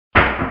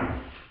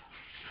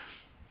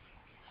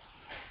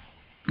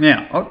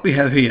Now, what we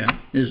have here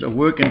is a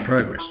work in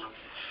progress.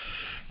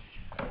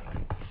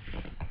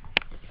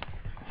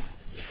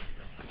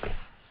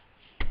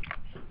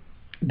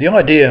 The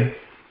idea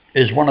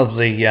is one of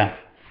the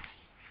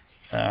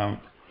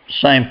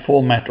same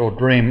format or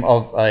dream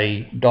of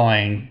a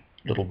dying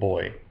little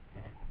boy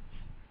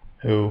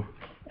who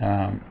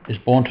is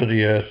born to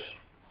the earth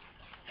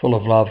full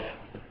of love,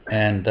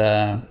 and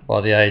by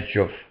the age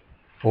of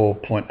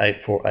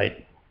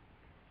 4.848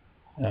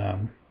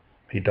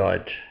 he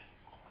died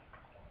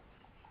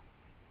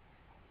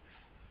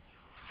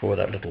for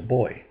that little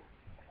boy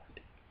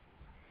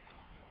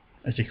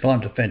as he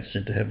climbed a fence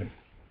into heaven.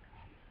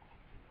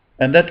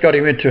 And that got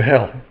him into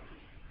hell.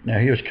 Now,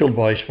 he was killed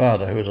by his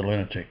father, who was a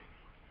lunatic,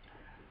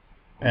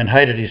 and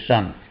hated his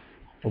son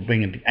for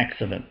being in the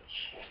accidents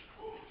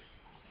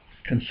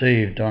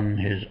conceived on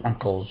his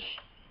uncle's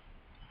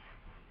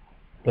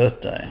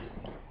birthday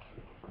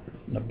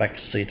in the back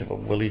seat of a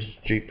Willys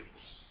Jeep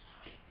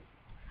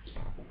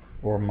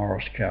or a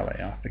Morris Carley,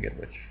 I forget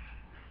which.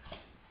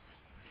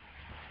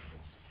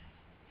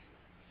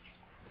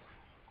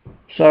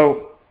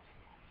 So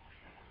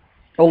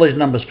all these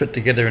numbers fit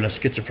together in a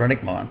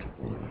schizophrenic mind,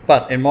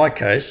 but in my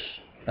case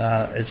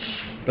it's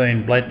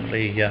been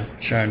blatantly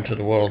shown to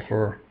the world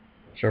for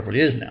several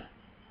years now.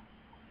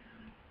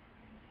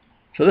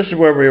 So this is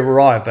where we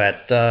arrive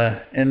at.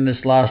 In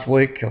this last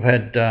week I've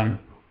had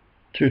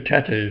 2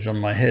 tattoos on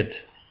my head,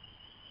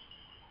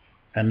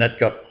 and that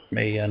got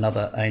me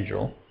another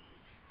angel,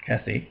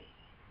 Kathy,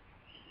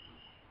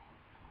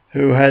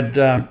 who had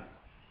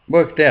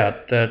worked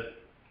out that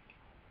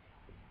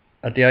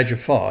at the age of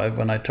 5,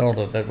 when I told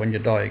her that when you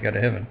die you go to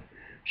heaven,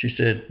 she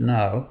said,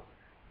 no,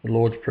 the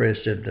Lord's Prayer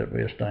said that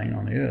we are staying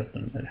on the earth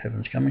and that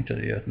heaven's coming to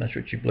the earth, and that's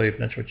what she believed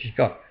and that's what she's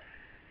got.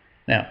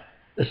 Now,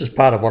 this is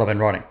part of what I've been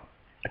writing.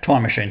 A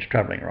time machine's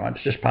travelling, right?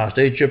 It's just past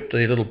Egypt.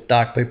 The little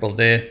dark people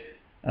there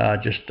are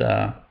just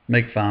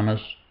meat farmers,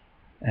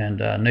 and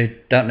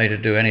don't need to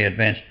do any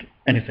advanced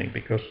anything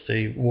because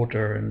the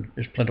water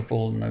is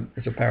plentiful and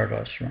it's a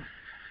paradise, right?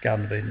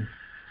 Garden of Eden.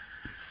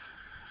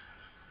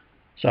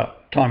 So,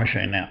 time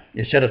machine now.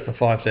 You set it for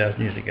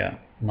 5,000 years ago,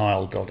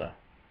 Nile Delta.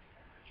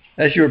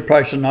 As you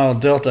approach the Nile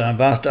Delta, and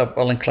vast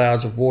upwelling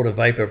clouds of water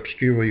vapour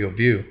obscure your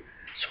view,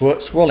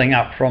 swelling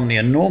up from the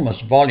enormous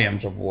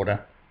volumes of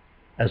water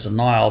as the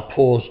Nile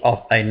pours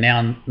off a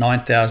now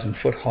 9,000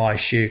 foot high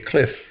sheer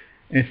cliff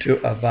into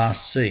a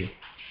vast sea.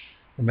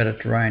 The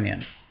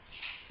Mediterranean,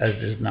 as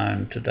it is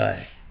known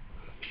today,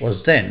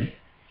 was then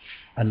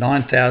a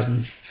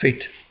 9,000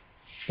 feet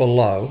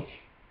below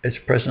its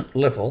present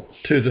level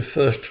to the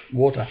first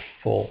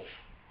waterfall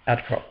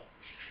outcrop.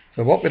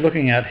 So what we're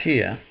looking at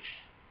here,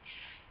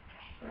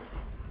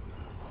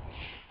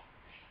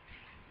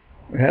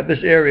 we have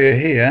this area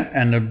here,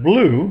 and the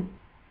blue,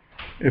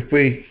 if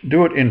we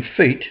do it in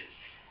feet,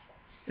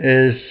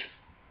 is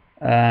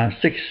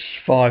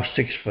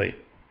 656 feet,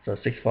 so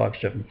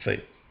 657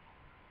 feet.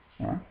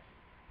 Right.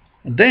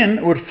 And then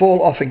it would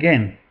fall off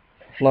again,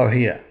 flow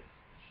here.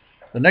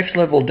 The next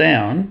level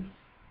down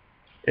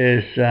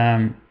is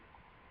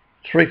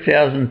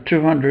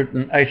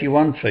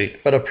 3,281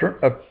 feet, but a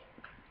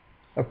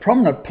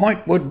prominent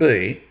point would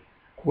be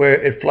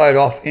where it flowed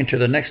off into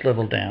the next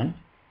level down.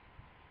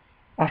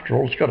 After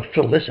all, it's got to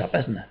fill this up,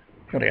 hasn't it?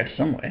 It's got to go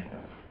somewhere.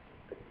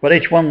 But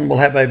each one will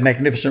have a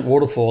magnificent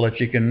waterfall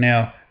that you can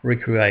now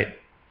recreate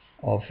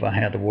of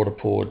how the water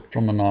poured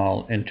from the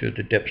Nile into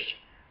the depths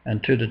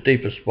and to the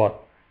deepest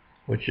spot,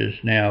 which is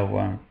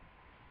now,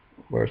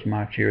 where it's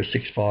marked here, is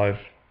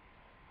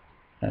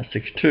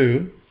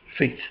 6,562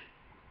 feet.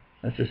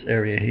 That's this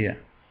area here.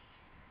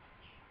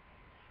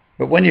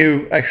 But when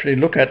you actually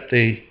look at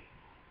the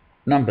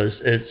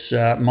numbers, it's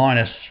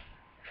minus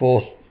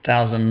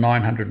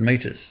 4,900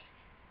 meters.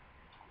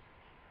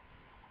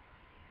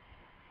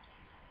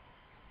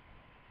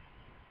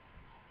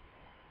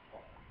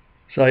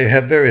 So you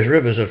have various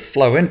rivers that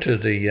flow into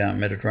the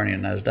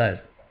Mediterranean in those days.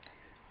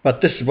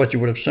 But this is what you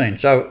would have seen.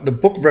 So the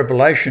book of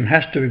Revelation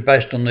has to be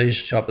based on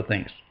these type of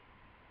things.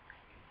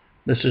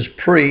 This is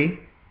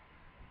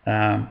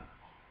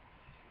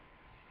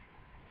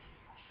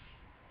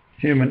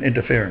human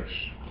interference.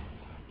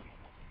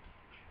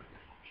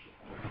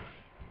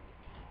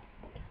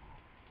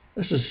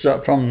 This is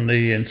from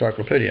the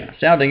encyclopedia.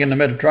 Sounding in the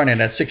Mediterranean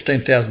at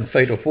 16,000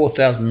 feet or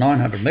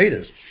 4,900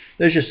 meters.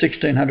 There's your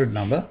 1600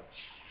 number.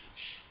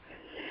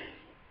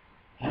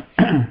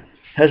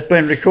 Has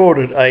been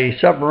recorded a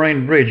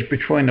submarine bridge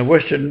between the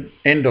western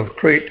end of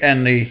Crete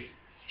and the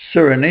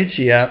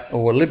Cyrenaica,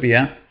 or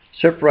Libya,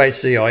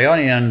 separates the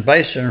Ionian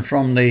Basin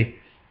from the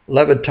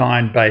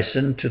Levantine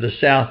Basin to the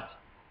south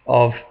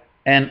of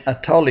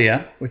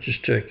Anatolia, which is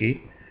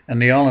Turkey,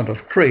 and the island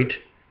of Crete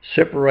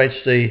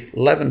separates the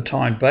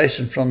Levantine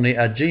Basin from the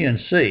Aegean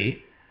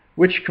Sea,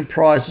 which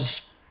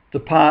comprises the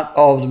part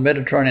of the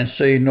Mediterranean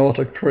Sea north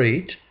of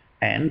Crete,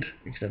 and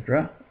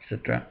etc.,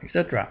 etc.,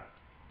 etc.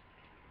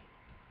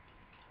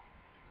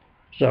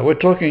 So we're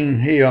talking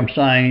here, I'm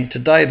saying,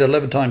 today the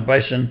Levantine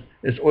Basin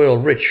is oil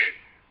rich.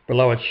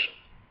 Below its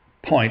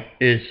point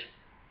is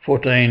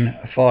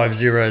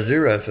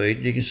 14,500 feet,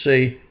 you can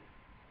see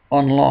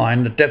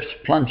online the depths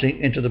plunging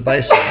into the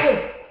basin.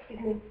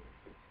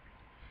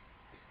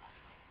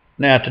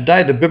 Now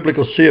today the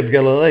biblical Sea of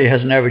Galilee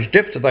has an average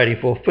depth of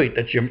 84 feet.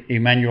 That's your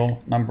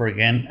Emmanuel number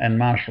again and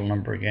Marshall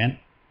number again.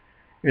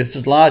 It's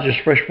the largest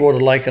freshwater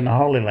lake in the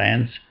Holy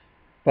Lands,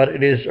 but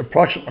it is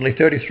approximately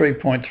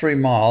 33.3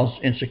 miles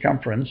in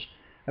circumference,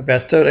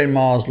 about 13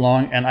 miles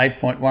long and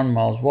 8.1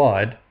 miles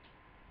wide.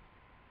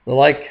 The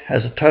lake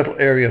has a total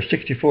area of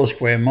 64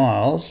 square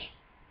miles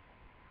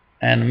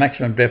and a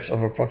maximum depth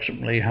of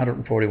approximately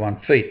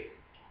 141 feet.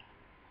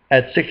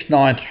 At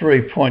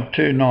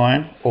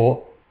 693.29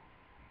 or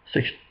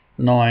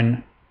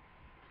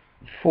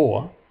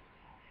 694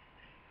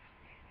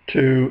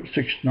 to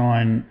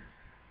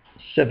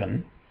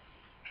 697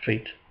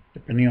 feet,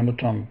 depending on the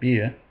time of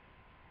year,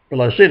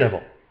 below sea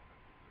level.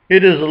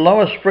 It is the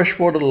lowest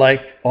freshwater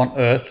lake on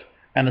Earth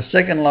and the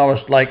second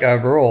lowest lake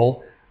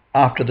overall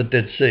after the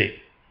Dead Sea.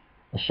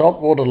 A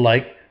saltwater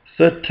lake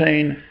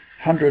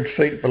 1,300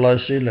 feet below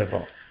sea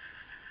level.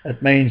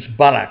 It means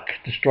barak,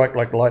 to strike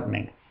like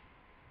lightning.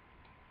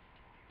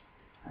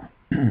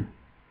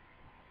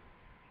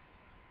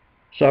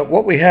 So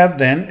what we have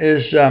then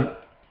is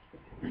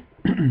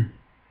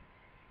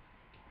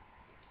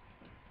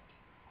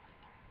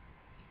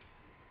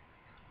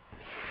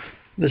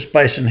this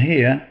basin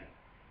here,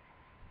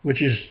 which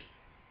is,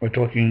 we're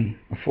talking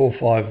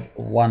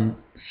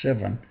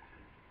 4517.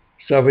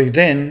 So we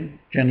then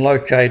can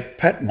locate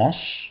Patmos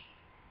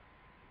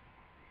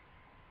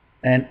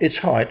and its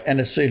height and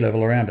its sea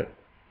level around it.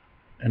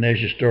 And there's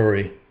your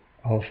story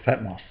of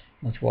Patmos.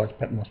 That's why it's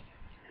Patmos.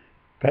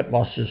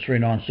 Patmos is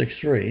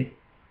 3963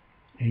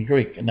 in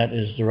Greek, and that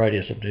is the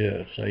radius of the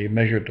Earth. So you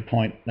measure at the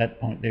point, that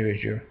point there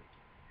is your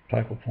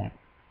focal point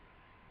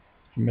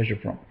to measure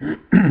from.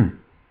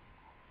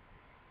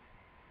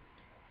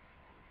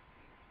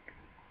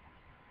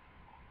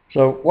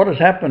 So what has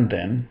happened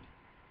then,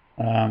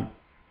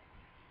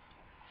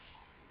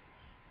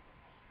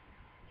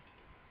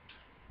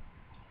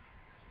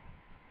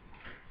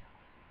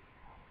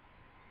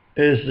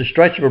 is the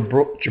Straits of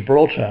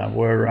Gibraltar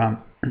were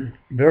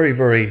very,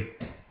 very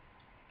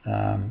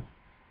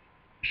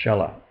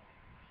shallow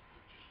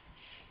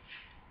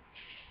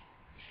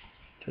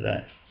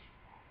today.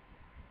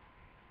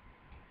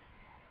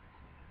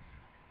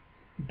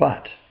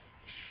 But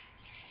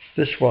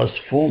this was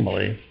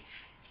formerly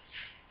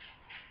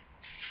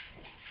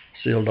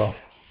sealed off.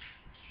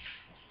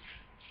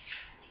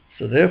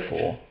 So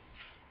therefore,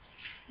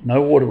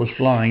 no water was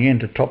flowing in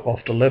to top off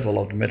the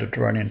level of the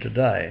Mediterranean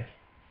today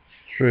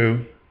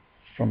through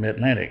from the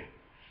Atlantic.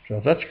 So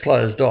if that's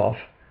closed off,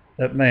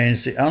 that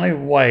means the only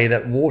way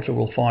that water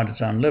will find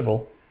its own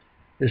level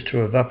is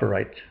to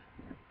evaporate.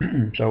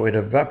 So it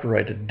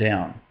evaporated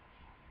down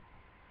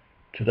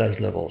to those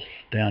levels,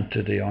 down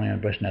to the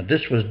Ionian Basin. Now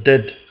this was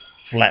dead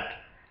flat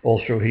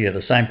all through here,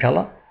 the same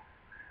colour,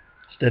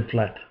 it's dead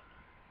flat.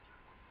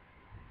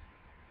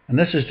 And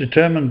this is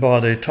determined by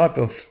the type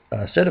of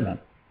sediment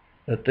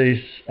that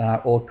these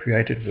are all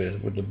created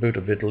with the boot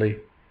of Italy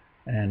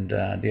and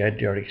the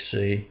Adriatic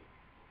Sea,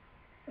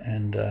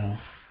 and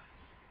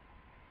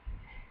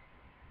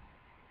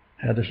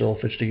how this all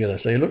fits together.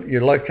 So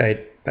you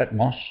locate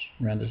Patmos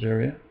around this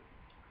area,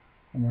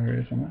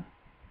 somewhere.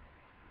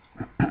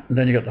 And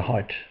then you got the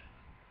height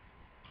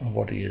of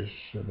what he is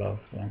above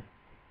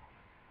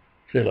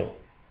sea level.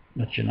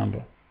 That's your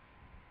number.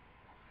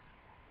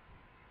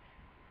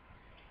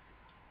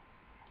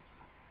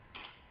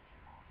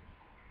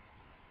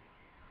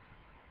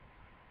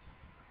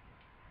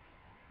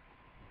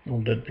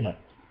 All dead flat.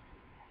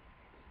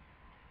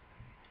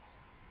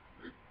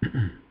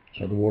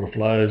 So the water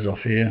flows off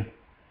here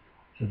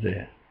to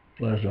there,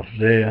 flows off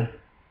there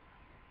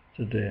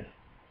to there.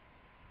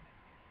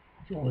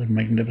 It's all these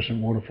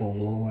magnificent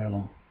waterfalls all the way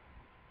along.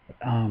 The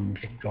arms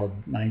of God,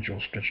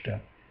 angels stretched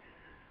out.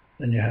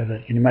 Then you have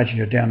that. Can you imagine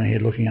you're down here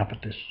looking up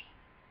at this?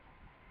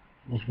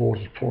 Those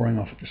waters pouring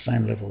off at the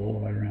same level all the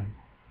way around.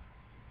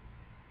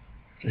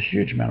 It's a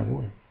huge amount of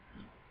water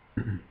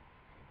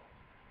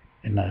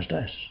in those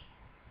days.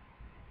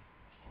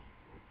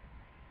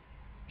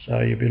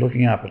 So you'll be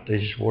looking up at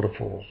these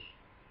waterfalls.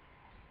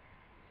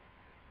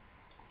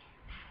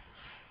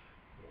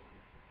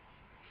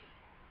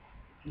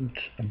 And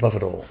above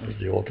it all is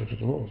the altar to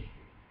the Lord.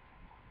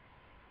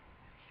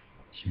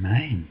 It's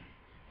Maine.